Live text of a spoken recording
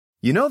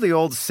You know the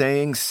old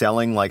saying,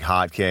 selling like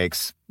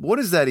hotcakes? What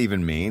does that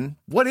even mean?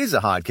 What is a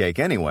hotcake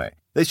anyway?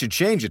 They should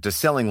change it to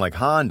selling like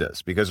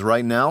Hondas, because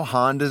right now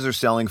Hondas are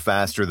selling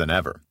faster than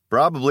ever.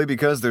 Probably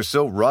because they're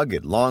so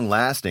rugged,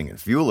 long-lasting, and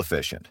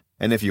fuel-efficient.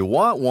 And if you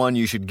want one,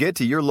 you should get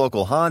to your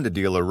local Honda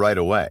dealer right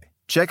away.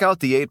 Check out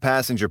the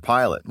 8-passenger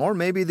Pilot, or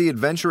maybe the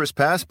adventurous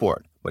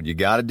Passport. But you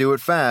gotta do it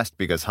fast,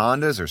 because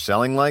Hondas are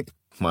selling like,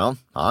 well,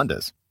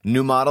 Hondas.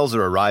 New models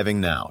are arriving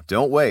now.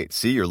 Don't wait.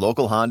 See your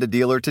local Honda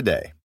dealer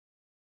today.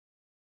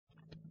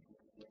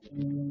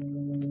 Who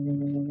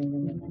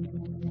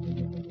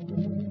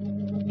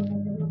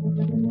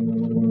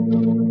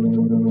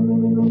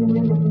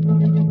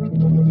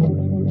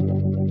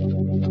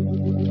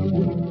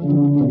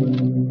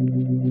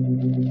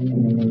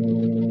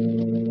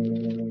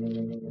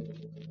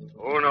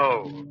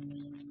knows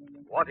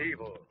what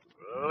evil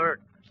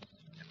lurks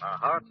in the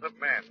hearts of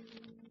men?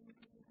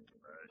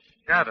 The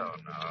shadow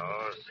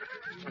knows.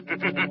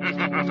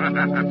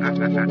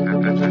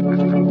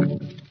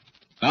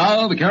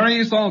 Now, the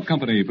Carey Salt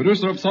Company,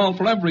 producer of salt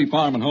for every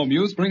farm and home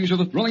use, brings you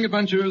the thrilling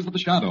adventures of the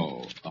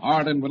Shadow, the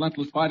hard and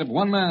relentless fight of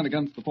one man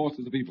against the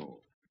forces of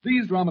evil.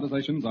 These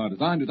dramatizations are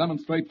designed to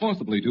demonstrate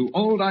forcibly to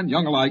old and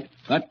young alike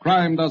that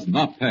crime does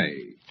not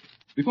pay.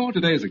 Before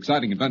today's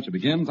exciting adventure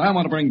begins, I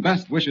want to bring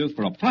best wishes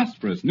for a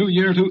prosperous new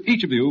year to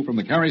each of you from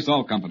the Carey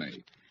Salt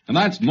Company. And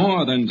that's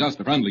more than just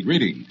a friendly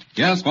greeting.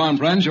 Yes, farm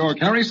friends, your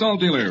Carey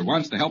Salt dealer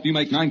wants to help you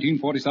make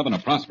 1947 a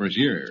prosperous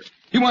year.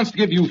 He wants to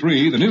give you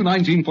free the new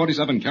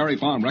 1947 Carey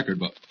Farm Record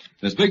Book.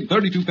 This big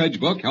 32-page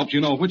book helps you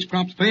know which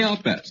crops pay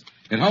out best.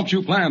 It helps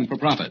you plan for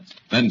profits.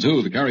 Then,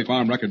 too, the Carey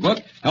Farm Record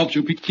Book helps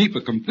you keep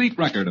a complete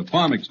record of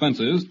farm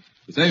expenses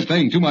to save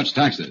paying too much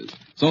taxes.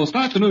 So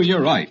start the new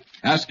year right.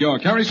 Ask your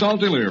Carey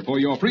Salt dealer for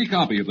your free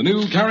copy of the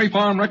new Carey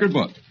Farm Record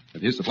Book.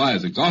 If his supply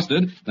is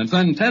exhausted, then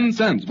send 10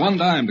 cents, 1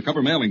 dime to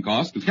cover mailing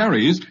costs to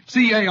Carey's,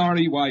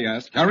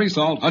 C-A-R-E-Y-S, Carey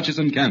Salt,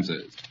 Hutchinson,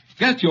 Kansas.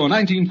 Get your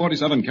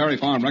 1947 Carey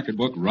Farm Record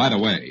Book right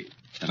away.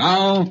 And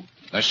now,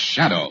 The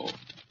Shadow.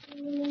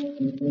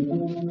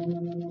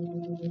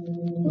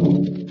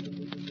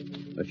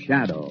 The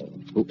Shadow,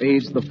 who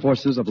aids the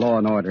forces of law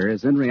and order,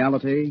 is in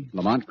reality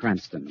Lamont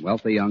Cranston,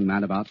 wealthy young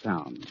man about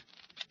town.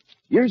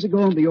 Years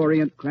ago in the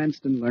Orient,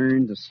 Cranston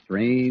learned a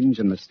strange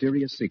and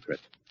mysterious secret.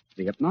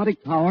 The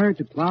hypnotic power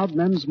to cloud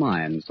men's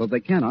minds so they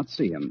cannot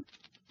see him.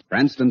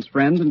 Cranston's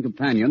friend and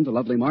companion, the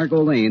lovely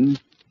Margot Lane,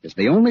 is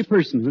the only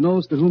person who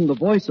knows to whom the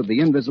voice of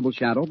the invisible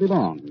shadow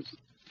belongs.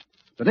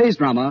 Today's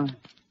drama,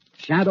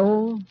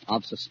 Shadow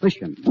of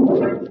Suspicion.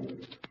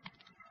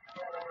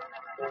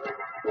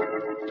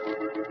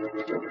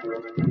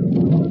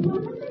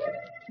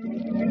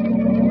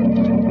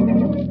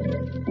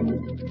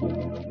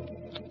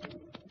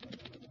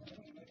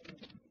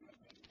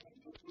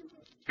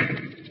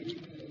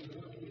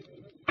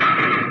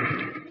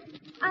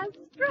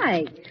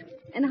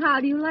 And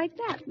how do you like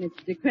that,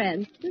 Mr.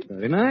 Cranston?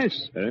 Very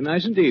nice. Very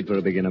nice indeed for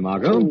a beginner,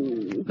 Margot.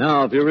 Ooh.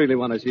 Now, if you really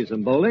want to see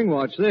some bowling,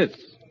 watch this.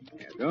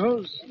 Here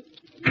goes.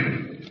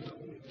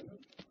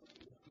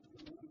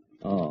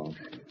 Oh.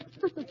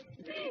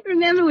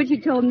 Remember what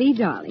you told me,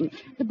 darling.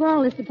 The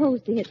ball is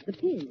supposed to hit the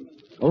pin.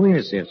 Oh,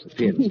 yes, the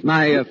pins.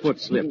 My foot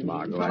slipped,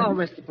 Margot. Hello,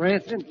 Mr.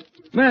 Cranston.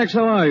 Max,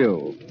 how are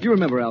you? You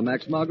remember Al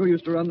Max Margot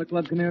used to run the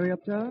Club Canary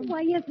uptown?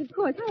 Why, yes, of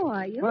course. How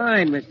are you?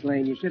 Fine, Miss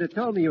Lane. You should have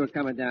told me you were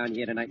coming down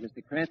here tonight,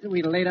 Mr. Cranston.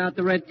 We'd have laid out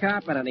the red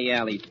carpet on the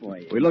alleys for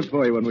you. We looked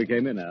for you when we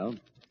came in, Al.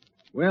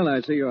 Well, I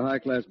see your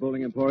high-class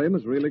bowling emporium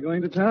is really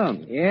going to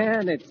town. Yeah,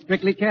 and it's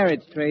strictly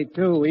carriage trade,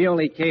 too. We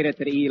only cater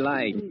to the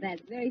E-Light.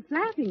 That's very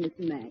flattering,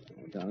 Mr. Max.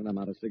 Oh, darling, I'm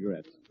out of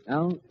cigarettes.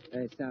 Al?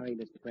 Sorry,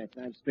 Mr.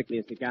 Cranston. I'm strictly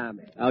a cigar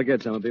man. I'll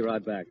get some. I'll be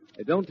right back.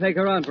 Hey, don't take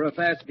her on for a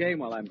fast game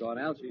while I'm gone,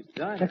 Al. She's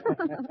dying.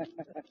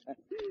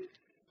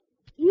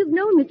 You've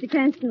known Mr.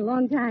 Cranston a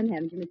long time,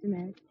 haven't you, Mr.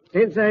 Max?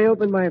 Since I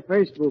opened my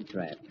first boob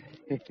trap.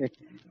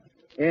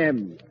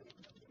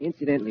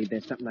 Incidentally,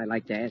 there's something I'd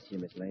like to ask you,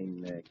 Miss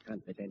Lane,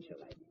 confidential.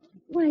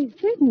 Why,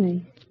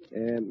 certainly.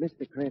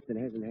 Mr. Cranston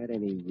hasn't had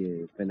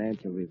any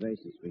financial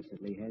reverses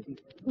recently, has he?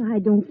 Well, I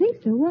don't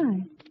think so.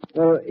 Why?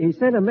 Well, he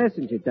sent a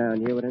messenger down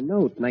here with a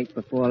note night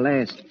before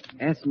last,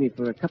 asking me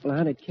for a couple of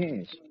 $100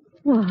 cash.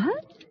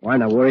 What? Well,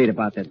 I'm not worried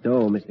about the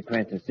dough. Mr.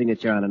 Cranston's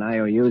signature on an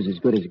IOU is as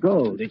good as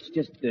gold. It's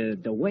just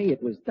the way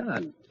it was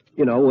done.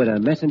 You know, with a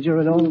messenger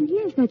and all. Oh,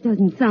 yes, that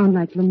doesn't sound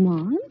like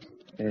Lamont.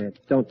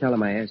 Don't tell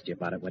him I asked you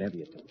about it, whatever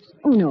you told me.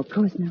 Oh, no, of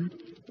course not.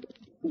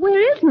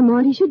 Where is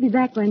Lamont? He should be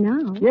back by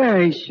now. Yeah,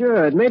 he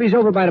should. Maybe he's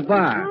over by the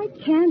bar. I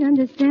can't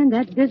understand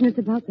that business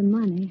about the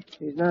money.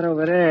 He's not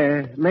over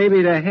there.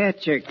 Maybe the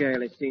hat check girl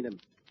has seen him.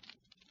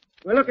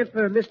 We're looking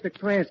for Mr.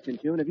 Cranston,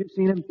 June. Have you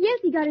seen him? Yes,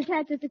 he got his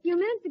hat just a few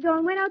minutes ago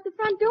and went out the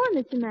front door,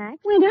 Mr.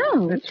 Max. Went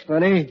out? That's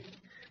funny.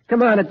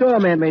 Come on, the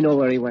doorman may know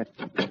where he went.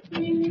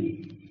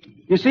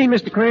 You seen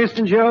Mr.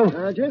 Cranston, Joe?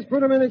 I just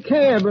put him in a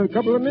cab a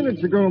couple of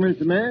minutes ago,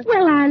 Mr. Max.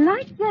 Well, I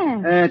like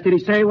that. Did he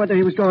say whether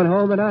he was going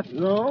home or not?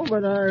 No,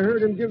 but I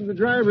heard him give the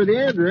driver the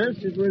address.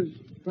 It was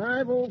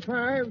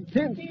 505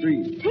 10th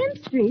Street.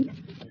 10th Street?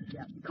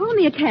 Call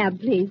me a cab,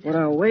 please.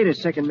 Well, wait a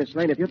second, Miss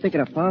Lane. If you're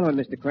thinking of following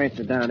Mr.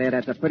 Cranston down there,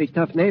 that's a pretty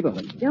tough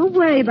neighborhood. Don't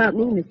worry about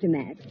me, Mr.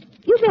 Max.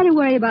 You better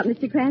worry about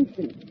Mr.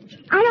 Cranston.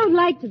 I don't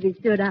like to be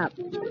stood up.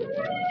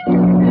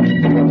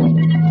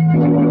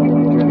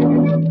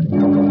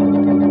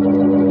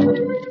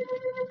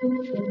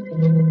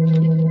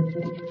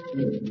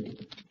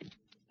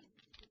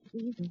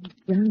 These old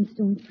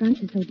brownstone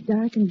fronts are so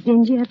dark and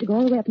dingy, you have to go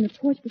all the way up on the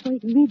porch before you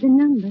can read the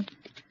number.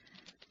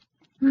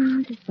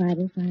 Oh, this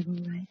 505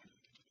 all right.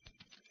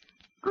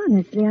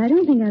 Honestly, I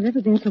don't think I've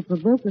ever been so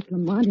provoked with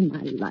Lamont in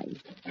my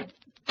life.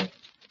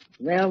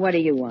 Well, what do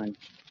you want?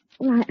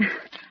 Well,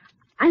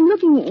 I'm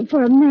looking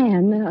for a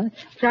man.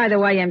 Try the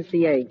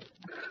YMCA.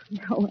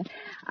 No,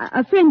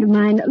 a friend of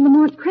mine,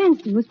 Lamont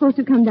Cranston, was supposed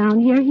to come down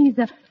here. He's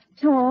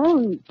tall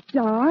and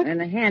dark.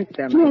 And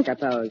handsome, Yes. I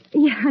suppose.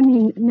 Yeah, I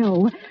mean,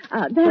 no.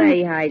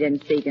 Play hide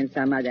and seek in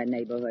some other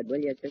neighborhood, will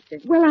you, sister?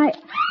 Well,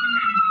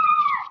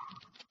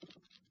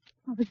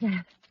 What was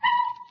that?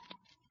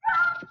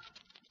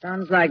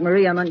 Sounds like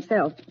Maria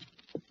Munsell.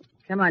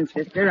 Come on,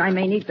 sister. I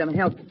may need some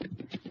help.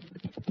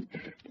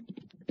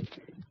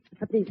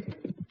 Up these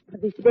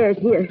stairs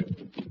here.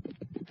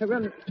 Her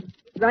room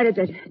right at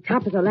the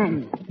top of the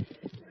ladder.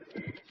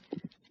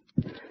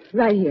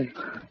 Right here.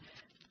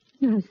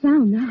 Not a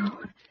sound now.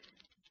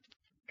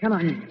 Come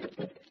on.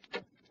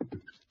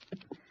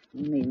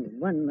 Only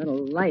one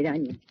little light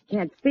on you.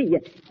 Can't see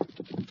it.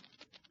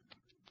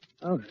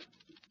 Oh,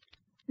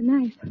 The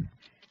knife.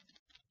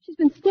 She's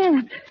been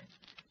stabbed.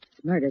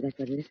 it's murder, that's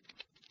what it is.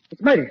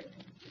 It's murder.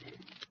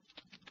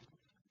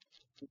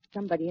 There's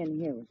somebody in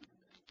here.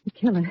 The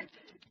killer.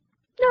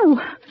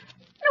 No,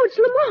 it's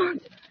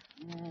Lamont.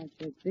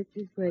 So this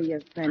is where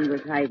your friend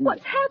was hiding.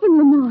 What's happened,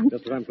 Lamont?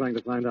 Just what I'm trying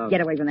to find out.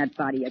 Get away from that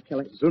body, you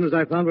killer. As soon as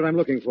I found what I'm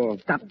looking for.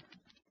 Stop.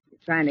 You're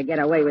trying to get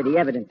away with the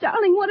evidence.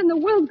 Darling, what in the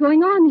world's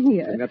going on I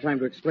here? haven't got time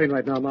to explain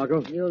right now,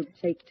 Margot. You'll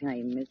take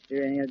time,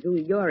 mister, and you'll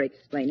do your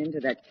explaining to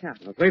that cop.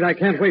 I'm afraid I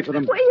can't wait for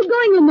them. Where are you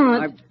going,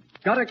 Lamont?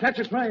 I've got to catch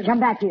a train. Come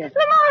back here.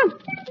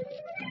 Lamont!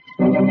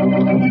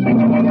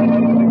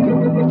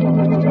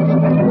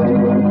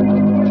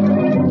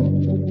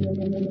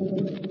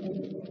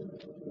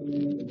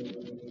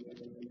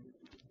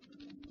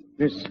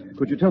 Miss,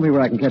 could you tell me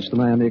where I can catch the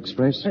Miami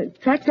Express?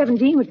 Track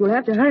 17, but you'll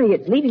have to hurry.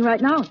 It's leaving right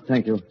now.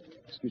 Thank you.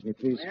 Excuse me,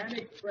 please. Miami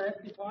Express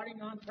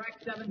departing on track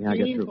Yeah, I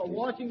get 17 through, for please.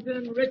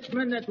 Washington,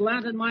 Richmond,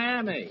 Atlanta, and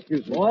Miami.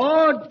 Excuse me.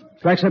 Board.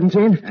 Track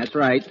 17? That's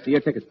right. See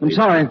your tickets. I'm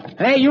sorry.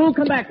 Hey, you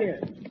come back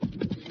here.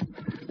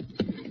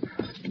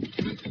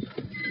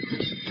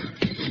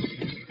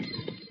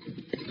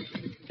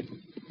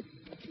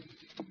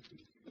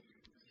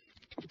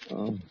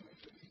 Oh,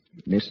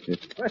 missed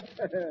it. Well,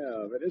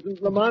 it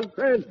isn't Lamont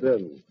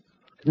Cranston.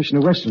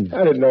 Commissioner Weston,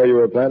 I didn't know you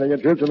were planning a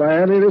trip to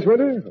Miami this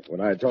winter. When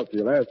I talked to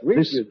you last week,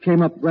 this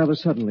came up rather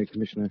suddenly,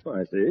 Commissioner. Oh,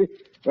 I see.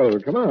 Well,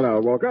 come on,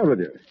 I'll walk out with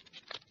you.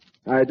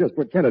 I just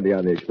put Kennedy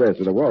on the express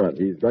with a warrant.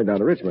 He's going down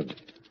to Richmond.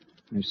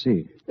 I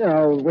see. Yeah,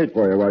 I'll wait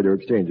for you while you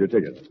exchange your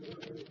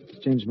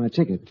ticket. Changed my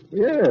ticket.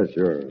 Yes,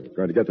 you're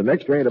going to get the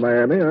next train to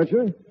Miami, aren't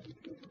you?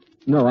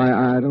 No,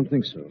 I don't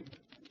think so.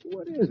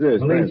 What is this,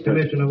 Police Cranston?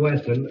 Commissioner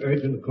Weston,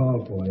 urgent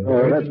call for you.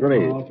 Oh, that's Urgent for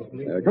me. call for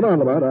police- Come on,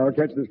 Lamont. I'll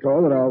catch this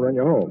call and I'll run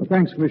you home. Well,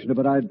 thanks, Commissioner,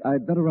 but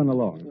I'd better run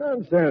along.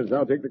 Nonsense.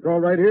 I'll take the call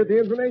right here at the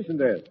information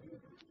desk.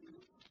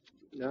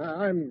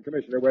 I'm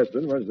Commissioner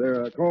Weston. Was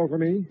there a call for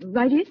me?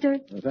 Right here, sir.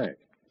 Oh, thanks.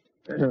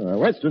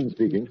 Weston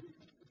speaking.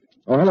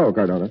 Oh, hello,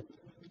 Cardona.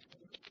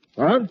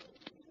 What?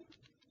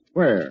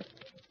 Where?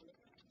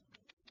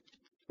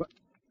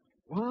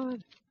 What?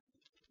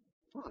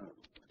 Oh,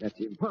 that's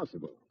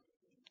impossible.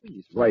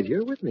 He's right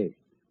here with me.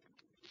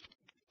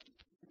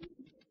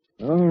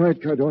 All right,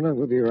 Cardona,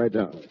 we'll be right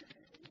down.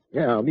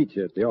 Yeah, I'll meet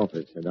you at the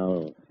office, and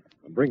I'll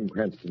bring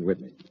Cranston with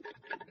me.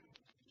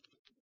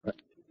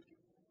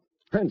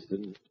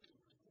 Cranston,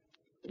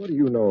 what do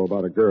you know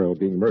about a girl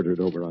being murdered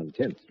over on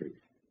 10th Street?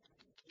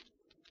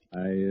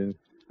 I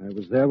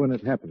was there when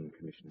it happened,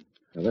 Commissioner.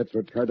 Now, that's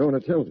what Cardona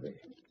tells me.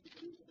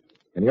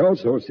 And he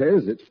also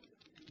says it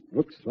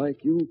looks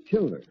like you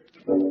killed her.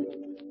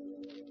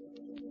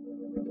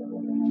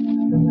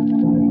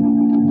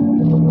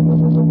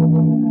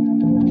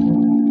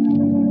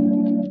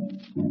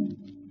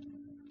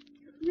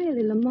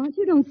 Really, Lamont,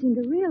 you don't seem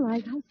to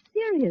realize how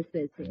serious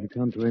this is. On the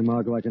contrary,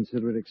 Margot, I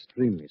consider it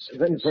extremely serious.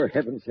 Then, for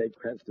heaven's sake,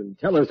 Cranston,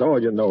 tell us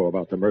all you know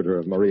about the murder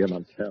of Maria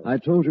Munsell. I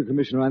told you,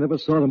 Commissioner, I never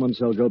saw the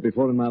Munsell girl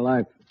before in my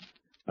life.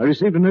 I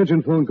received an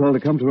urgent phone call to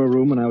come to her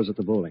room when I was at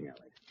the bowling alley.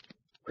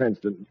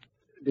 Cranston,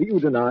 do you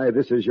deny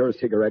this is your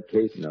cigarette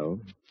case? No.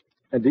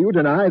 And do you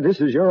deny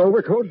this is your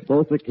overcoat?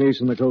 Both the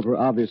case and the coat were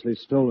obviously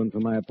stolen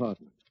from my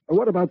apartment.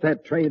 What about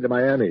that train to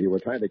Miami you were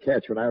trying to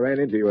catch when I ran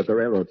into you at the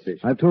railroad station?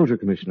 I've told you,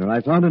 Commissioner. I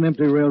found an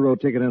empty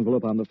railroad ticket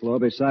envelope on the floor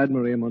beside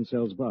Maria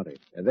Munsell's body.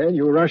 And then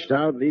you rushed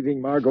out,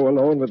 leaving Margot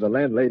alone with the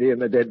landlady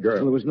and the dead girl.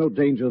 Well, there was no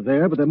danger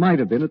there, but there might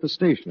have been at the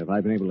station if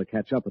I'd been able to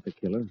catch up with the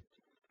killer.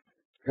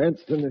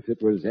 Cranston, if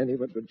it was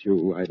anyone but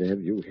you, I'd have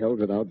you held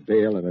without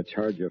bail on a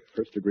charge of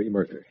first-degree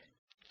murder.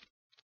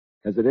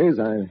 As it is,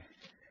 I'm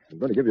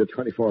going to give you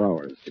 24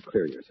 hours to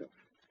clear yourself.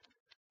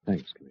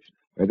 Thanks, Commissioner.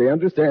 With the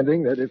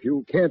understanding that if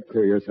you can't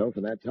clear yourself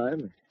in that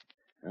time,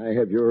 I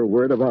have your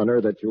word of honor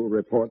that you'll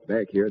report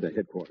back here to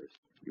headquarters.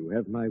 You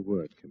have my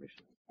word,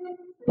 Commissioner.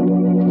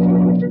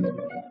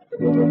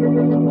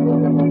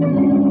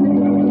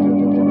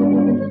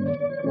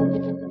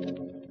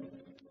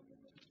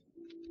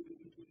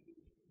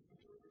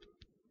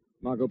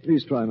 Margot,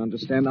 please try and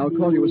understand. I'll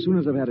call you as soon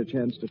as I've had a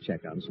chance to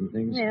check on some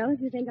things. Well,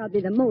 if you think I'll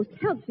be the most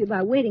help to you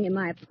by waiting in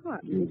my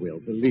apartment. You will,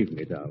 believe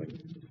me, darling.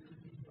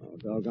 Oh,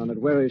 doggone it.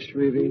 Where is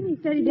Shrevey? He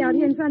said he'd be out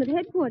here in front of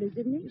headquarters,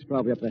 didn't he? He's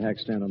probably up the hack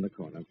stand on the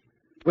corner.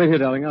 Wait here,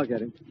 darling. I'll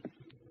get him.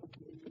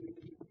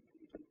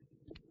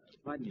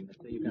 Pardon me,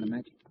 mister. You got a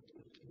match?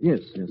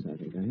 Yes, I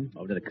think I have.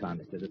 Over to the car,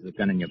 mister. There's a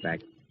gun in your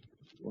back.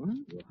 What?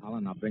 You holler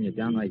and I'll bring you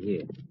down right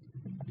here.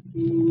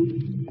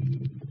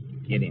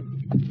 Get in.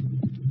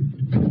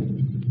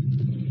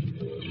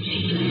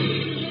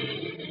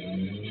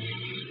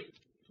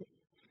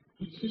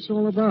 What's this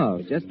all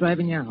about? Just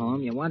driving you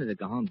home. You wanted to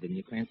go home, didn't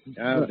you, Cranston?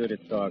 I'll do the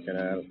talking,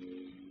 Al.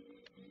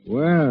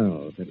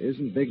 Well, if it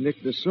isn't Big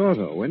Nick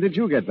DeSoto. When did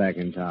you get back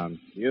in town?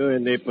 You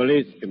and the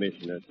police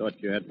commissioner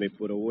thought you had me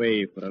put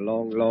away for a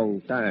long, long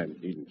time,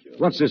 didn't you?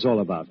 What's this all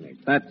about,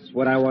 Nick? That's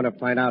what I want to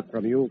find out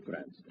from you,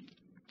 Cranston.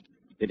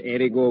 Did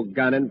Eddie go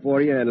gunning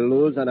for you and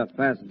lose on a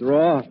fast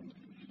draw? Or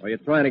are you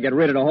trying to get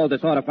rid of the whole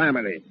DeSoto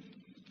family?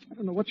 I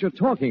don't know what you're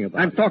talking about.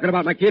 I'm talking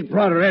about my kid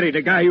brother, Eddie,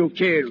 the guy you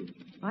killed.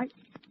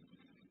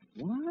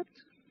 What?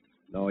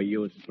 No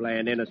use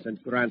playing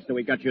innocent, Cranston.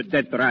 We got you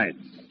dead to rights.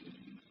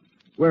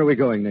 Where are we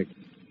going, Nick?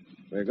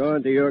 We're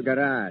going to your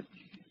garage.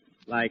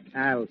 Like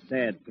Al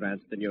said,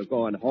 Cranston, you're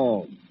going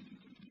home.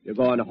 You're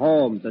going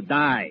home to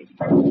die.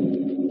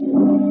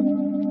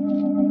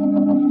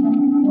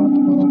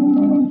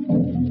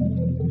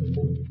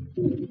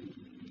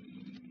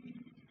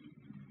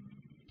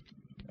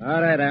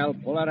 All right, Al.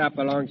 Pull it up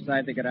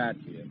alongside the garage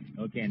here.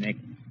 Okay, Nick.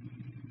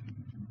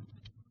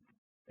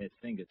 There's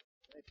fingers.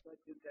 I thought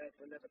you guys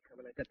were never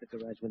coming. I got the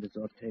garage windows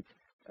all taped.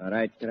 All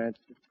right,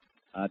 Cranston.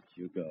 Out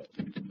you go.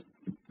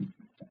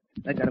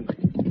 I got him.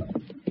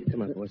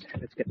 Come on, boys.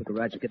 Let's get in the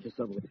garage and get this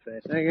over with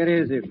fast. Take it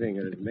easy,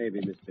 Fingers. Maybe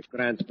Mr.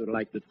 Cranston would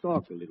like to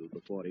talk a little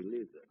before he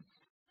leaves us.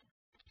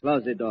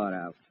 Close the door,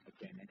 Al.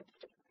 Okay, Nick.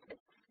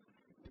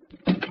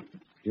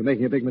 You're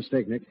making a big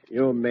mistake, Nick.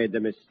 You made the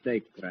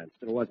mistake,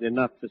 Cranston. It wasn't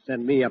enough to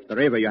send me up the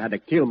river. You had to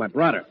kill my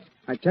brother.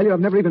 I tell you,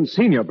 I've never even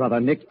seen your brother,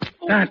 Nick.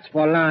 That's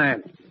for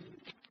lying.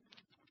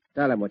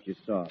 Tell him what you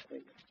saw,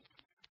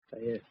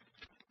 Fingers.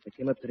 I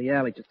came up to the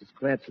alley just as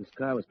Cranston's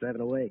car was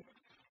driving away.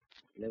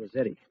 And there was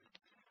Eddie.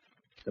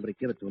 Somebody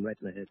gave it to him right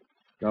in the head.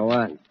 Go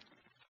on.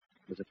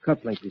 There's a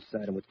cufflink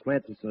beside him with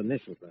Cranston's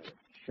initials on it.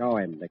 Show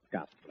him the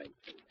cufflink.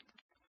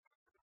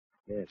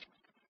 Yes.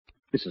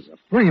 This is a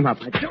frame-up.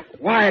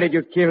 Why did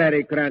you kill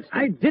Eddie Cranston?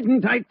 I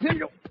didn't, I tell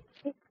you.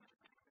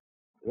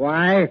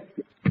 Why?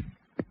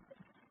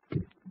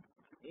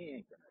 He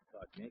ain't gonna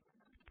talk, Nick.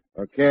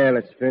 Okay,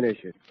 let's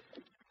finish it.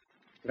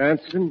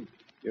 Cranston,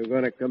 you're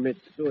going to commit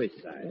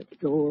suicide.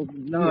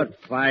 Don't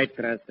fight,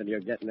 Cranston. You're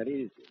getting it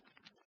easy.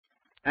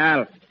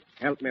 Al,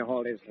 help me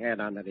hold his head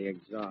under the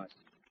exhaust.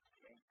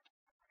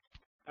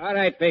 All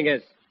right,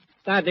 Fingers.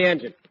 Start the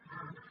engine.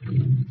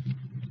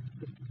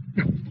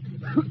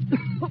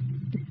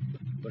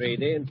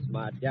 Breathe in,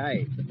 smart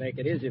guy. Make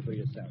it easy for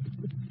yourself.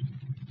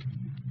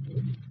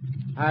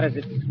 How does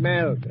it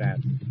smell,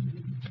 Cranston?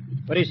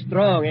 Pretty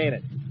strong, ain't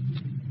it?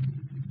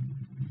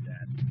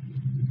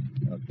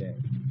 Okay.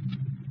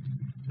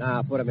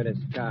 Now put him in his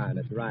car in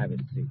the driver's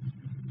seat.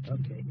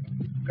 Okay.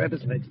 Grab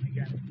his legs. I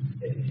got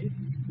it.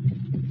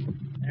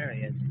 There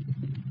he is.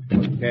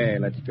 Okay,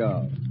 let's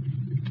go.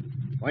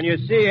 When you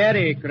see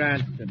Eddie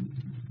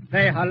Cranston,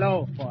 say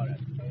hello for us.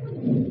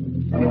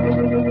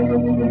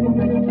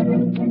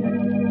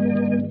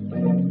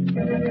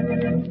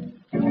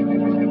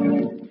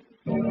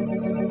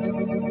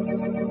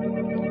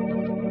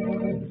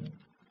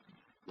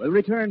 We'll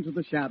return to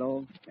the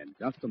shadow in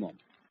just a moment.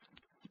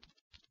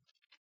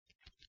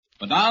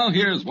 But now,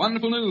 here's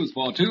wonderful news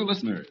for two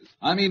listeners.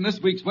 I mean this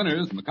week's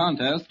winners in the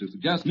contest to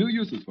suggest new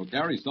uses for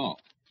Gary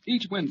Salt.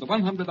 Each wins a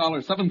 $100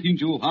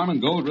 17-jewel Harman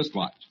Gold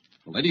wristwatch.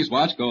 The ladies'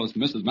 watch goes to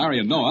Mrs.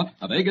 Marion Noah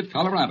of Agate,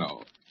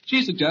 Colorado.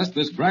 She suggests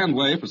this grand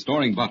way for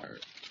storing butter.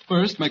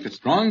 First, make a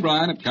strong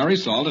brine of Gary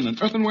Salt in an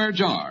earthenware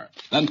jar.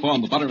 Then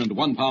form the butter into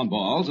 1-pound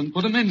balls and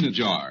put them in the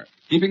jar,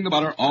 keeping the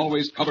butter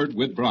always covered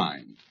with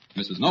brine.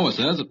 Mrs. Noah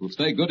says it will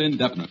stay good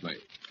indefinitely.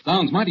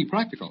 Sounds mighty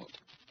practical.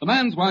 The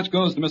man's watch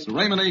goes to Mr.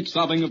 Raymond H.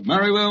 Sobbing of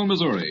Maryville,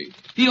 Missouri.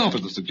 He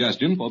offers a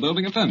suggestion for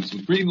building a fence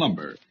with green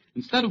lumber.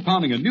 Instead of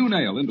pounding a new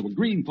nail into a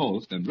green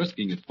post and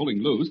risking it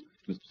pulling loose,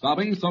 Mr.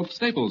 Sobbing soaks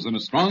staples in a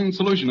strong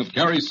solution of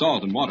Gary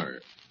Salt and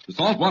water. The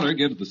salt water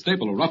gives the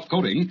staple a rough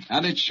coating,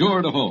 and it's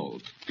sure to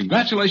hold.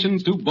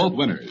 Congratulations to both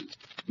winners.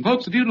 And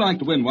folks, if you'd like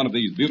to win one of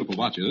these beautiful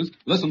watches,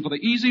 listen for the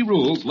easy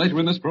rules later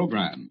in this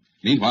program.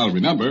 Meanwhile,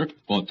 remember,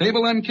 for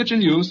table and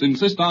kitchen use,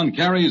 insist on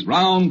Carrie's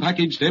round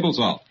package table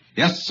salt.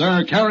 Yes,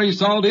 sir, Carrie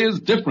Salt is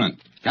different.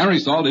 Carrie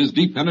Salt is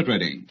deep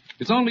penetrating.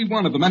 It's only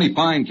one of the many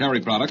fine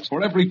Carrie products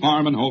for every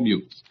farm and home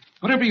use.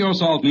 Whatever your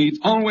salt needs,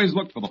 always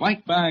look for the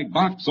white bag,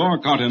 box, or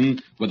carton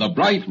with a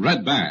bright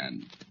red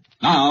band.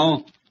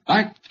 Now,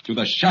 back to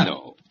the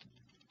Shadow.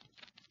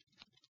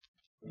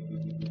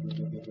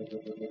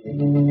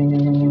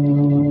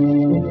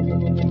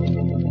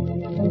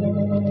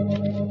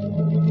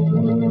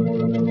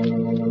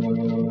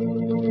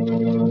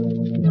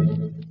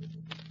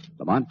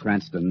 Lamont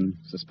Cranston,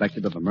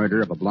 suspected of the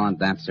murder of a blonde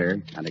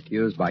dancer and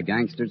accused by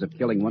gangsters of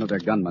killing one of their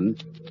gunmen,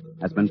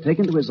 has been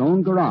taken to his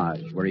own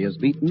garage where he is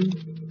beaten,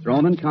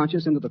 thrown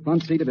unconscious into the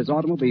front seat of his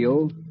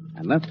automobile,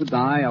 and left to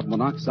die of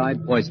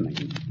monoxide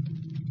poisoning.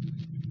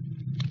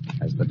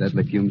 As the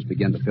deadly fumes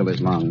begin to fill his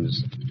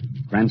lungs,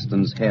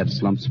 Cranston's head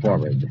slumps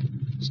forward,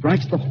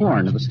 strikes the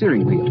horn of the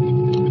steering wheel.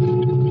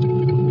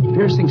 A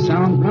piercing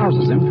sound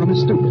rouses him from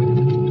his stupor.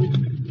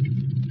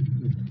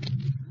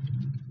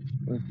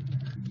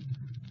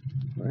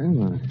 Where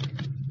am I?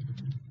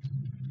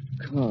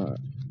 Car.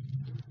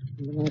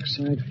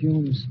 Monoxide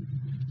fumes.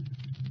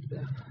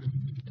 Turn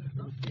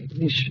off the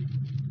ignition.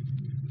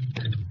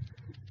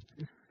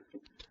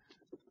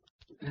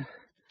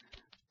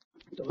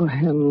 Door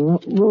handle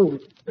won't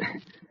move.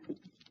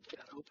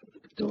 Gotta open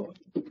the door.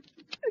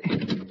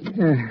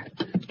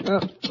 Oh.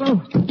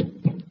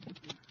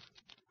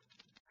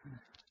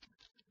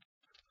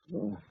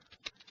 Floor.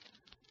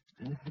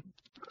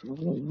 Crawl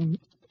along the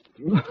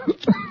floor.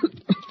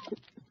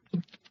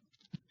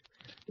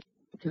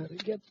 Gotta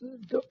get to the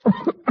door.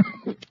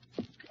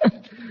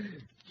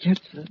 Get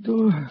to the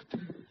door.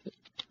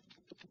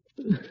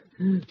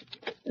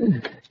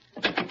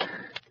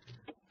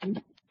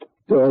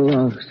 Door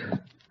locked.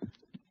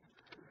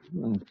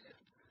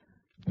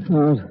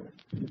 Out.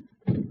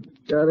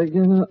 Gotta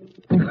get up.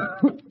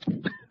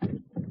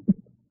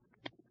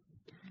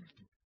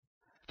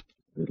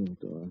 Little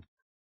door.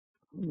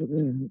 Over there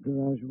in the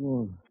garage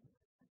wall.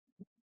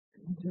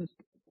 Just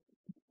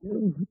go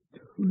to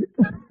it.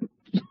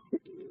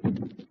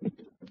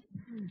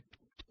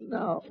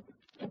 No.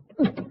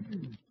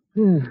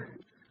 There.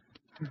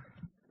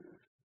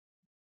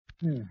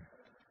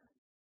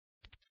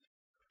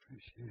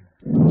 Fresh air.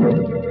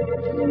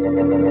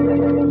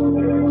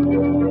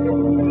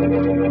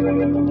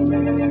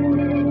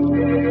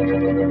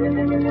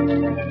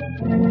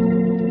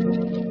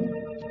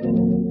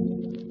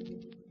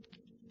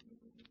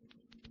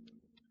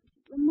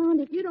 Lamont,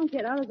 if you don't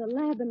get out of the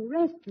lab and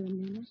rest for a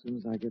minute. As soon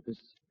as I get this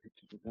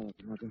picture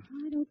developed, Margaret.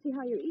 I don't see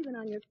how you're even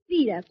on your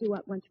feet after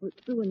what once went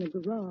through in the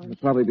garage.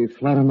 I'd probably be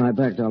flat on my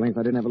back, darling, if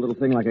I didn't have a little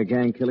thing like a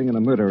gang killing and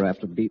a murder rap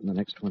to beat in the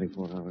next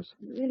 24 hours.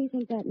 You really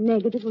think that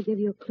negative will give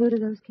you a clue to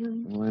those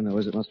killings? All I know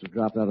is it must have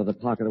dropped out of the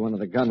pocket of one of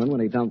the gunmen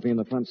when he dumped me in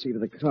the front seat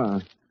of the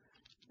car.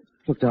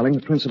 Look, darling,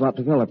 the prints about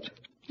developed.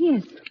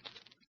 Yes.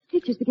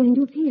 Pictures beginning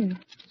to appear.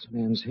 It's a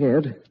man's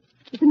head.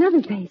 It's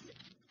another face.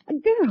 A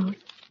girl's.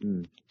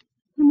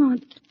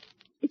 Lamont,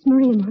 it's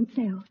Maria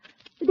Moncel.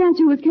 The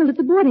dancer who was killed at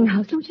the boarding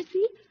house, don't you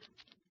see?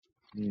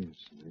 Yes,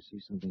 I see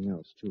something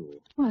else,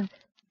 too. What?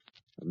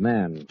 A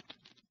man.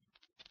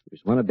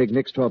 He's one of Big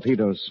Nick's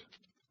torpedoes.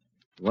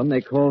 The one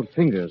they called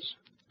Fingers.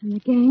 And the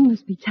gang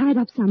must be tied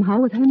up somehow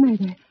with her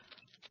murder.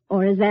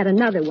 Or is that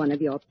another one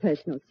of your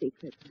personal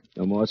secrets?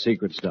 No more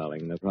secrets,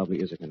 darling. There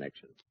probably is a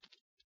connection.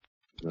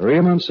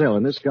 Maria Moncel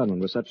and this gunman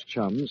were such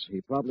chums,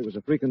 he probably was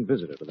a frequent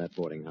visitor to that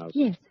boarding house.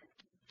 Yes.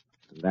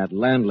 And that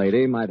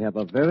landlady might have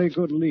a very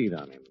good lead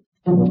on him.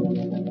 I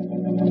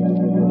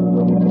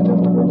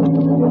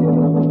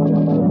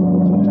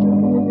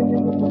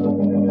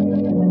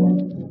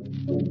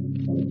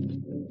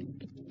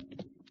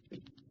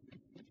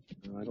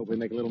hope we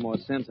make a little more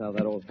sense out of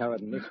that old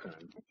harridan this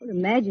time. I would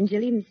imagine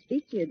she'll even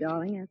speak to you,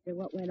 darling, after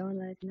what went on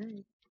last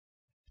night.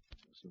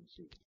 We'll soon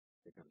see.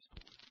 Here comes.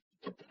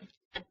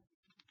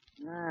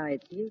 Ah,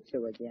 it's you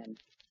two again.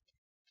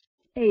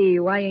 Hey,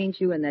 why ain't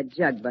you in that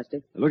jug,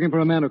 Buster? They're looking for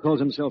a man who calls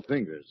himself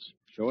Fingers.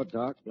 Short,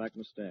 dark, black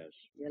mustache.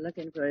 You're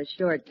looking for a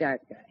short,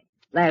 dark guy.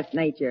 Last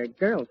night, your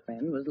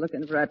girlfriend was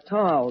looking for a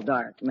tall,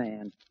 dark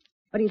man.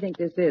 What do you think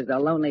this is, a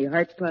Lonely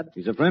Hearts Club?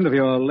 He's a friend of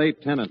your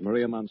late tenant,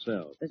 Maria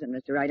Moncel. Listen,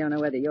 mister, I don't know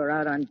whether you're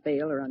out on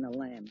bail or on the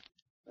lam,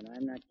 but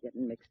I'm not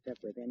getting mixed up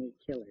with any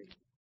killers.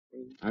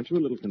 See? Aren't you a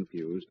little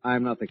confused?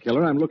 I'm not the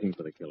killer. I'm looking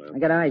for the killer. I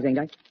got eyes, ain't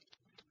I?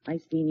 I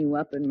seen you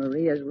up in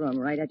Maria's room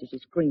right after she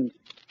screamed.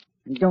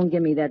 And don't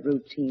give me that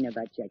routine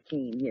about you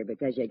came here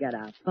because you got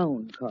a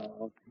phone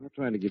call. I'm not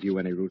trying to give you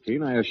any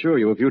routine. I assure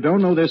you, if you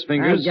don't know this,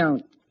 Fingers... I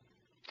don't.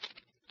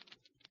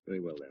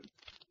 Very well, then.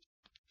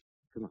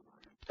 Come on.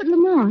 But,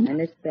 Lamont... And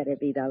this better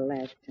be the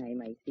last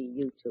time I see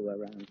you two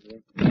around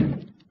here.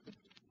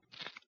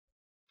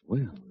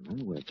 Well,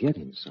 now we're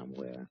getting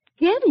somewhere.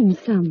 Getting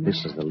somewhere?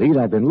 This is the lead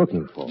I've been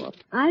looking for.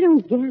 I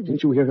don't get it.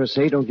 Didn't you hear her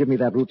say, don't give me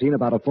that routine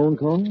about a phone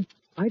call?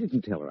 I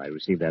didn't tell her I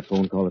received that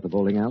phone call at the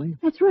bowling alley.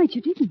 That's right,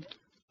 you didn't.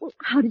 Well,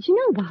 how did you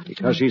know about it?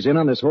 Because she's in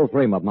on this whole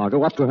frame-up,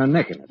 Margot, up to her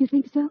neck in it. You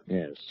think so?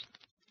 Yes.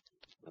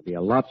 I'll be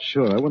a lot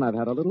surer when I've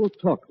had a little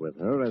talk with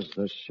her as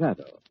the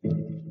Shadow.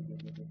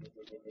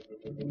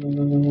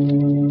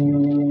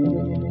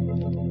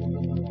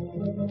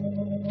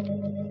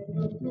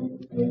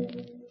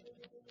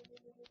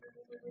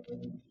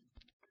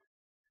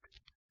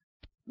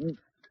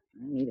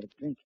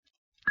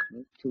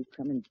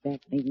 That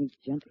made me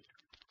jumpy.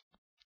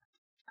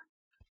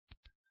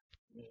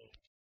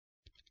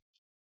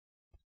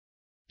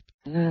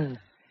 Ah.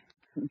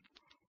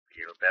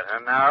 Feel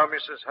better now,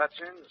 Mrs.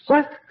 Hutchins?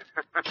 What?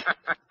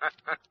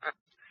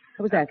 What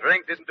was that?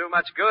 Drink didn't do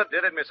much good,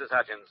 did it, Mrs.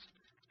 Hutchins?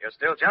 You're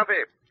still jumpy.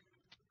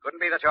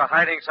 Couldn't be that you're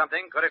hiding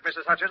something, could it,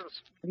 Mrs.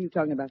 Hutchins? What are you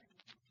talking about?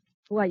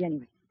 Who are you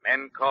anyway?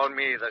 Men call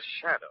me the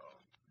Shadow.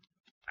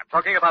 I'm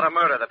talking about a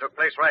murder that took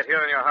place right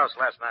here in your house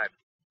last night.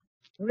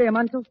 Maria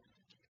Montel?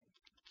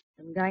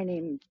 Some guy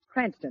named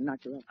Cranston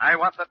knocked her up. I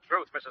want the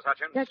truth, Mrs.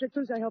 Hutchins. That's the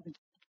truth, I hope.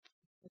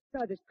 I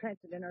saw this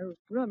Cranston in her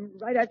room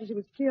right after she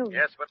was killed.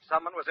 Yes, but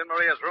someone was in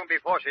Maria's room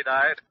before she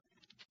died.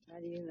 How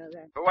do you know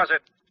that? Who was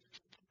it?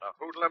 The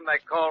hoodlum they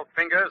called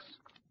Fingers?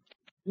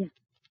 Yeah,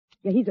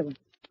 he's the one.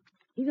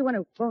 He's the one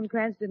who phoned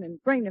Cranston and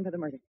framed him for the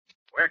murder.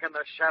 Where can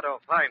the Shadow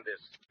find this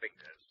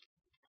Fingers?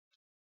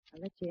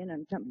 I'll let you in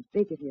on something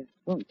big if you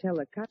won't tell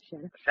the cops,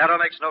 Shadow. The Shadow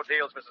makes no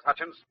deals, Mrs.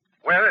 Hutchins.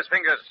 Where is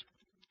Fingers?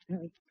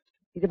 Well,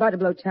 he's about to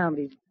blow town, but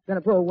he's going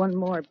to pull one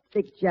more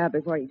big job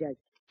before he does.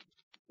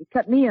 He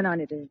cut me in on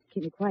it to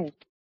keep me quiet.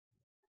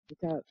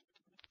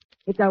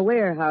 It's a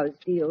warehouse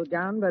deal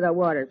down by the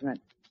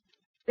waterfront.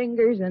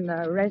 Fingers and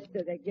the rest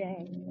of the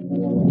gang.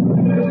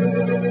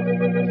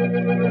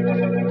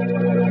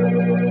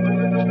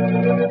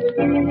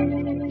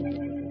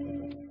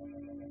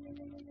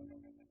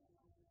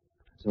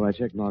 So I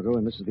checked Margot,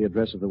 and this is the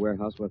address of the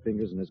warehouse where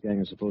Fingers and his gang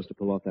are supposed to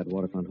pull off that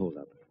waterfront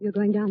holdup. You're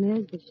going down there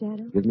as the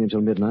Shadow? Give me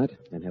until midnight,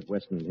 and have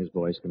Weston and his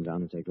boys come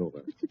down and take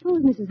over. But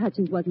suppose Mrs.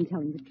 Hutchins wasn't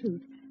telling the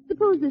truth.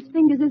 Suppose this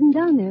Fingers isn't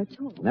down there at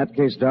all. In that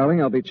case, darling,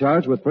 I'll be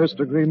charged with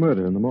first-degree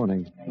murder in the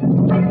morning.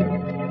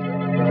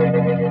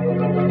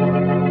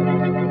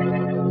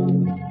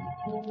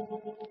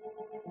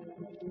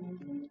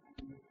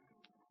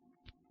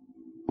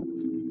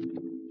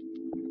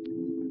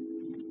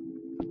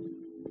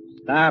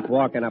 Stop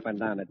walking up and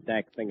down the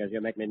deck, Fingers.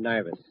 You make me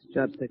nervous.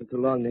 Job's taking too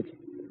long, Nick.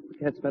 We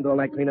can't spend all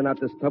night cleaning out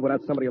this tub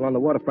without somebody along the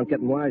waterfront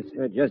getting wise.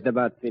 You're just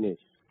about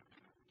finished.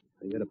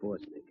 You're the boss,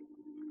 Nick.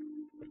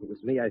 If it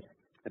was me, I'd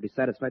be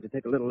satisfied to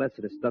take a little less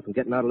of this stuff and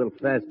getting out a little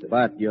faster.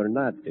 But you're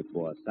not the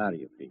boss, are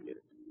you, Fingers?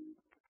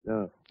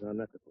 No, I'm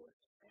not the boss.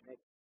 Hey, Nick,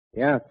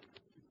 Yeah?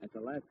 that's the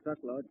last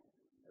truckload.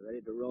 They're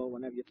ready to roll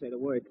whenever you say the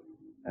word.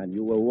 And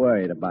you were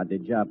worried about the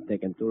job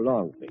taking too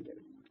long, Fingers.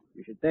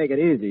 You should take it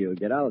easy. You'll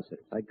get ulcers.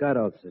 I got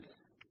ulcers.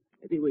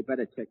 Maybe we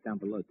better check down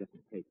below just in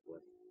case,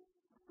 boss.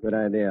 Good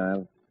idea,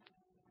 Al.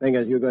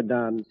 Fingers, you go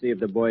down and see if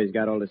the boys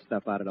got all this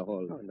stuff out of the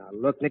hold. Oh, now,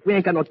 look, Nick, we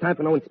ain't got no time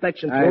for no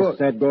inspection. I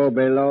said go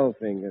below,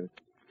 Fingers.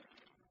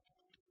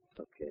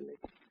 Okay, Nick.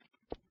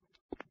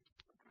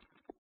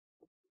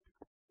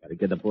 Gotta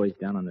get the boys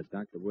down on the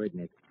dock. The word,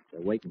 Nick.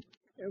 They're waiting.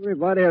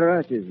 Everybody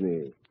rushes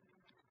me.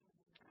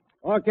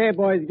 Okay,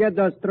 boys, get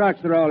those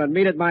trucks rolling.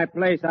 Meet at my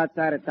place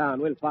outside of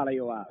town. We'll follow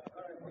you out.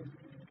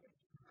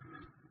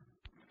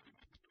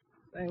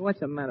 Hey, what's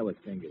the matter with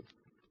Fingers?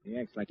 He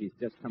acts like he's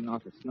just coming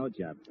off a snow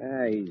job.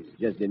 He's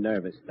just the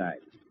nervous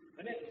type.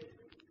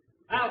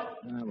 Out!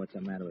 What's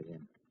the matter with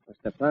him? Must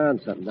have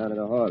found something down in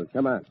the hall.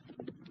 Come on.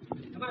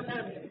 Come on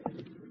down here.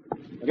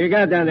 What do you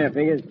got down there,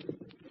 Fingers?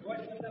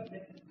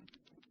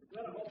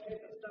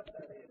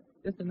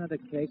 Just another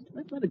case.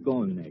 Let's let it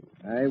go, Nick.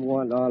 I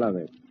want all of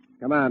it.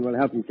 Come on, we'll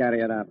help him carry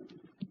it up.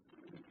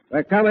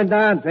 We're coming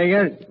down,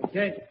 Fingers.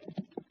 Okay.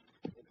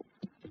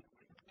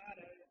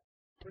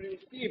 Pretty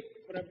steep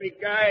for a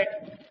big guy.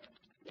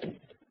 Here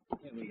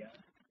we are.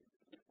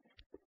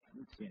 I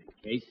don't see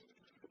any case.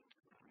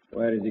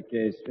 Where is the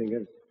case,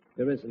 Fingers?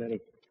 There isn't any.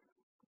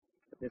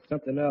 But there's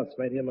something else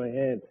right here in my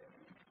hand.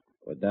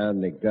 Put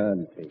down the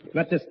gun, Fingers.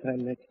 Not this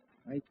time, Nick.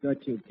 I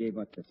thought you gave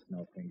up the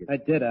snow, Fingers. I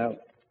did, Al.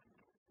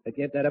 I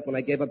gave that up when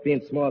I gave up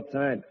being small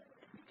time.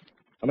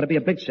 I'm going to be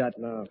a big shot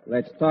now.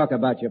 Let's talk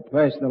about your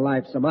personal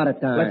life some other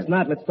time. Let's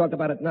not. Let's talk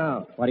about it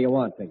now. What do you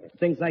want, Fingers?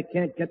 Things I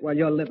can't get while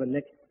you're living,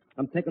 Nick.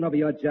 I'm taking over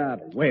your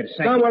job. Wait a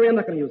second. Don't worry, I'm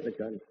not going to use the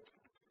gun.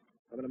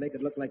 I'm going to make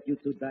it look like you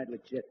two died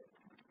legit.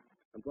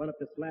 I'm going up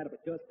this ladder, but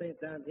you're staying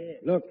down here.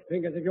 Look,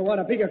 Fingers, if you want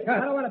a bigger cut.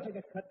 I don't want a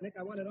bigger cut, Nick.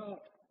 I want it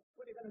all.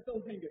 What are you going to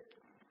do, Fingers?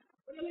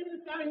 What are you leaving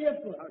this down here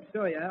for? I'll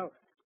show you, Al.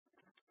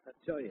 I'll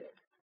show you.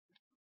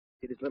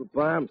 See these little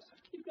bombs?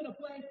 He's going to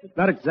blast it.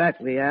 Not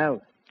exactly,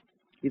 Al.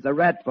 These are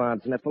rat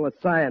bombs, and they're full of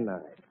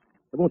cyanide.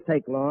 It won't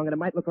take long, and it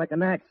might look like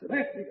an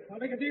accident. I'll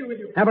make a deal with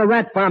you. Have a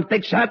rat bomb,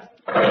 big shot.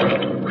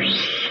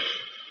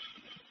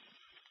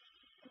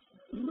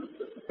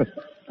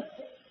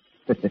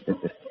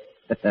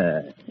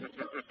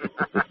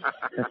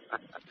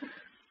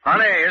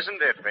 Funny,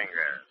 isn't it,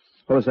 Fingers?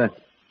 What was that?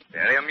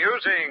 Very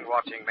amusing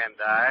watching men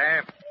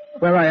die.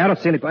 Where are you? I don't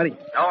see anybody.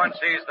 No one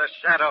sees the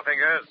Shadow,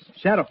 Fingers.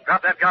 Shadow.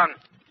 Drop that gun.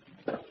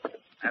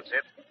 That's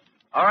it.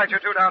 All right, you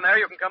two down there,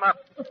 you can come up.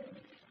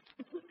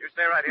 You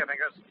stay right here,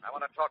 Fingers. I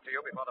want to talk to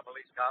you before the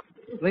police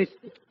come. Police?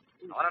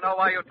 I want to know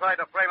why you tried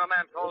to frame a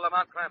man called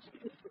Lamont Cranston.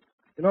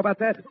 You know about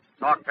that?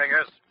 Talk,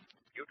 Fingers.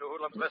 You two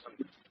hoodlums, listen.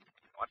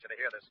 I want you to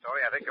hear this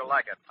story. I think you'll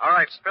like it. All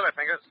right, spill it,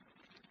 Fingers.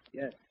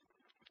 Yeah.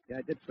 Yeah,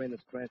 I did frame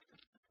this Cranston.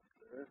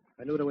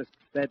 I knew there was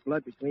bad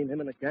blood between him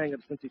and the gang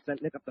ever since he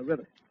sent Nick up the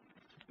river.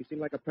 He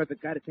seemed like a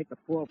perfect guy to take the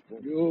fall for.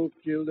 You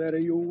killed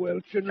Eddie, you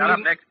Welchin'. Shut up,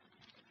 Nick.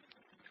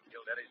 You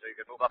killed Eddie so you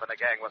could move up in the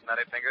gang, wasn't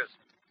that it, Fingers?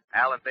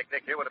 Al and Big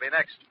Nick here were to be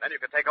next. Then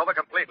you could take over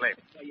completely.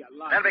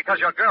 Then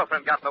because your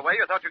girlfriend got in the way,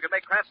 you thought you could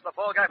make Cranston the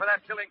fall guy for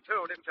that killing,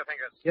 too, didn't you,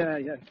 Fingers?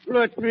 Yeah.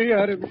 Let me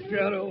out of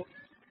Shadow.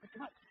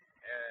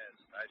 Yes,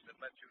 I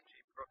should let you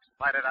cheap crooks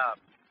fight it out.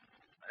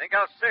 I think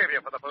I'll save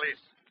you for the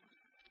police.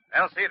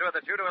 I'll see to it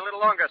that you do a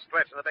little longer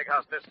stretch in the big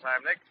house this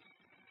time, Nick.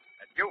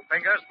 And you,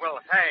 Fingers, will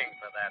hang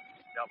for that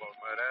double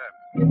murder.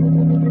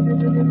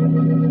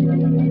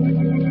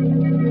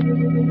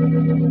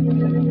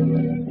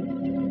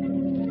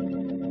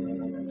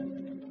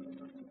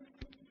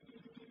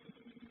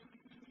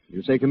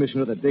 You say,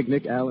 Commissioner, that Big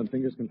Nick, Al, and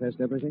Fingers confessed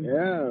everything?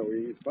 Yeah,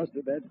 we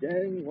busted that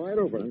gang wide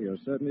open. Well, you'll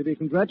certainly be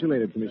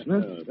congratulated,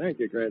 Commissioner. Thank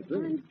you,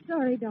 Cranston. I'm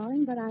sorry,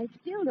 darling, but I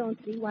still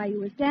don't see why you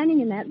were standing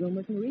in that room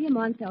with Maria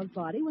Montell's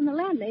body when the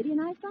landlady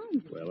and I found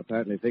you. Well,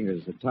 apparently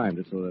Fingers had timed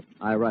it so that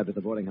I arrived at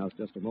the boarding house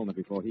just a moment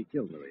before he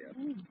killed Maria.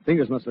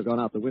 Fingers must have gone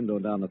out the window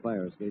and down the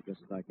fire escape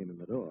just as I came in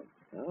the door.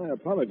 I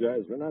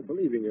apologize for not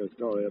believing your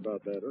story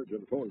about that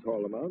urgent phone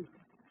call, Lamont.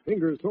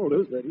 Fingers told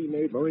us that he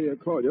made Maria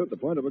call you at the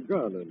point of a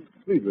gun and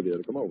plead with you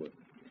to come over.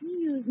 He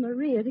used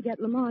Maria to get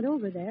Lamont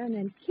over there and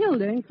then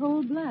killed her in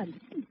cold blood.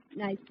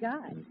 Nice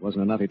guy. It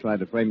wasn't enough he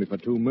tried to frame me for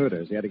 2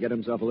 murders. He had to get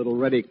himself a little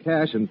ready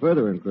cash and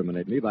further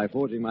incriminate me by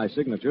forging my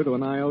signature to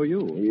an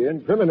IOU. He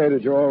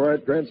incriminated you all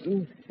right,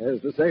 Cranston.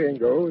 As the saying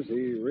goes,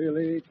 he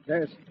really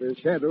cast the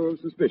shadow of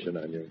suspicion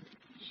on you.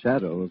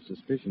 Shadow of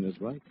suspicion is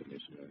right,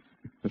 Commissioner.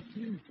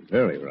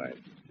 Very right.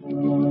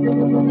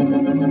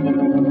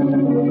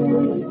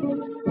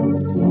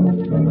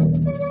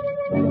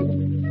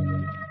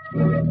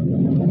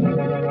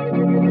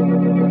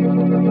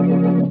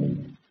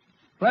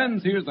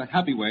 Friends, here's a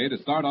happy way to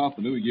start off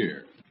the new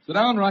year. Sit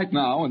down right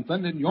now and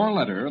send in your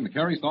letter in the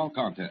Carry Salt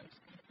contest.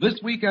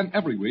 This week and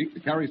every week, the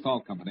Carry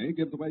Salt Company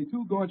gives away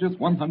 2 gorgeous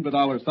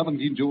 $100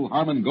 17-jewel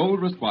Harman gold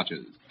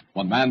wristwatches.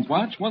 1 man's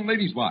watch, 1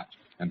 lady's watch.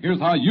 And here's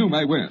how you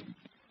may win.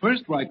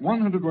 First, write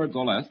 100 words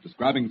or less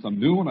describing some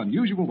new and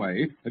unusual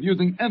way of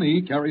using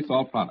any Carry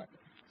Salt product.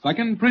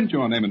 Second, print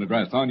your name and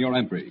address on your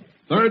entry.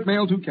 Third,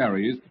 mail to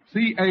Carries,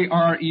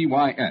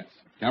 Careys,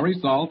 Carry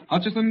Salt,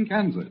 Hutchinson,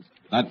 Kansas.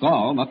 That's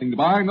all. Nothing to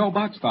buy, no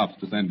box tops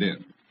to send in.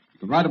 You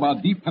can write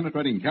about deep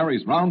penetrating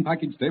Carrie's round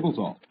package table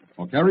salt,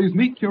 or Carrie's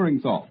meat curing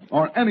salt,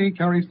 or any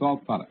Carrie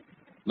Salt product.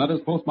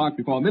 Letters postmarked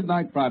before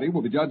midnight Friday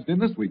will be judged in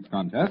this week's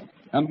contest,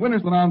 and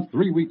winners announced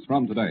 3 weeks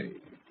from today.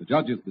 The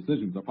judges'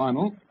 decisions are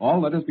final. All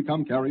letters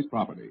become Carrie's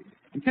property.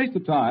 In case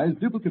of ties,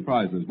 duplicate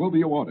prizes will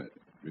be awarded.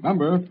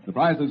 Remember, the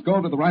prizes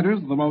go to the writers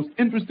of the most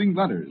interesting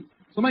letters.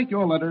 So make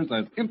your letters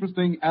as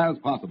interesting as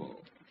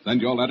possible.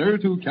 Send your letter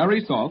to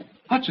Carrie Salt,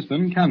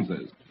 Hutchinson,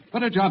 Kansas.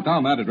 Better jot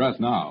down that address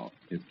now.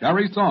 It's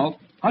Carrie Salt,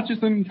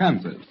 Hutchinson,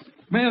 Kansas.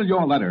 Mail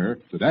your letter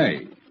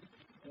today.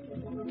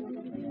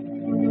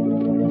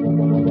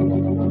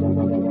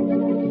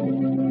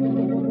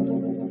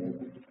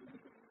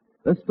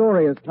 This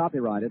story is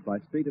copyrighted by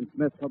Street and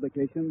Smith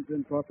Publications,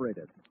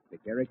 Incorporated. The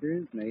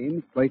characters,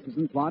 names, places,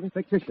 and plot are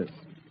fictitious.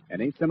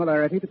 Any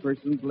similarity to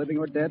persons living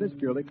or dead is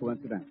purely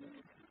coincidental.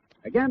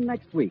 Again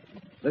next week,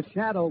 The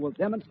Shadow will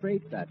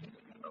demonstrate that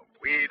The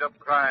weed of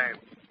crime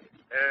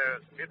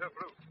bears bitter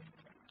fruit.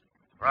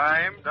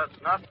 Crime does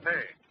not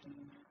pay.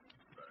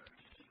 The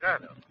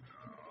shadow.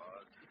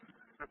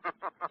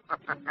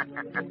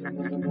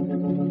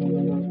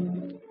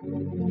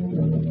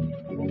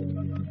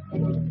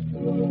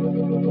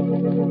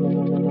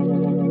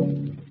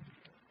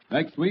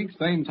 Next week,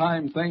 same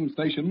time, same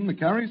station, the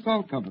Carrie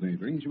Salt Company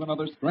brings you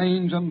another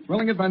strange and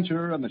thrilling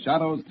adventure in the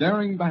Shadow's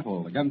daring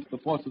battle against the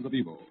forces of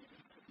evil.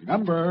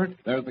 Remember,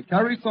 there's the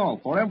Carrie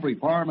Salt for every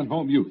farm and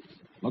home use.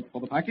 Look for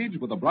the package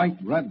with a bright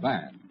red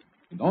band.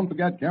 And don't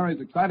forget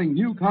Carrie's exciting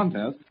new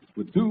contest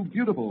with 2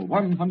 beautiful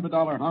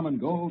 $100 Harman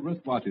Gold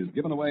wristwatches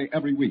given away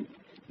every week.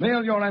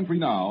 Mail your entry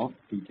now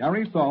to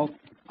Carrie Salt,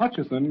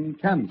 Hutchinson,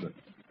 Kansas.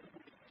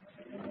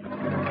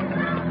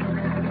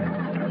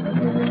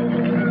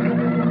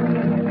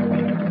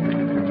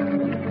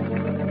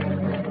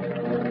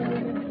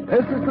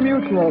 This is the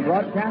Mutual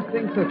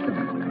Broadcasting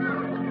System.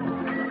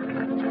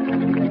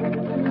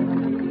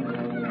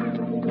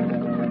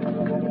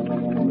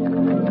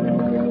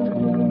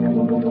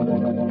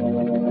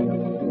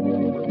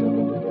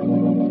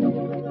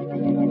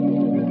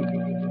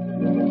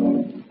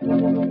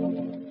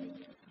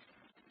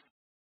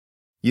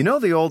 You know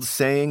the old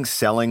saying,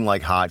 selling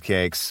like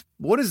hotcakes?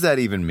 What does that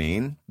even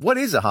mean? What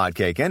is a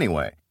hotcake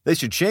anyway? They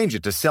should change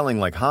it to selling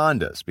like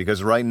Hondas,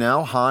 because right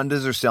now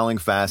Hondas are selling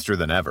faster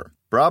than ever.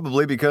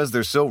 Probably because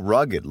they're so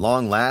rugged,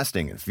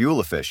 long-lasting, and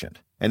fuel-efficient.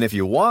 And if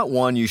you want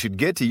one, you should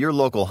get to your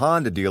local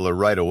Honda dealer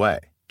right away.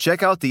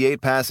 Check out the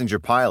 8-passenger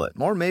Pilot,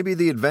 or maybe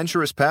the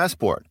adventurous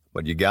Passport.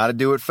 But you gotta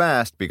do it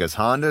fast, because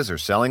Hondas are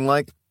selling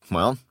like,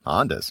 well,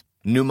 Hondas.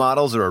 New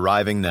models are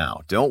arriving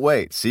now. Don't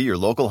wait. See your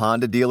local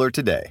Honda dealer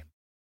today.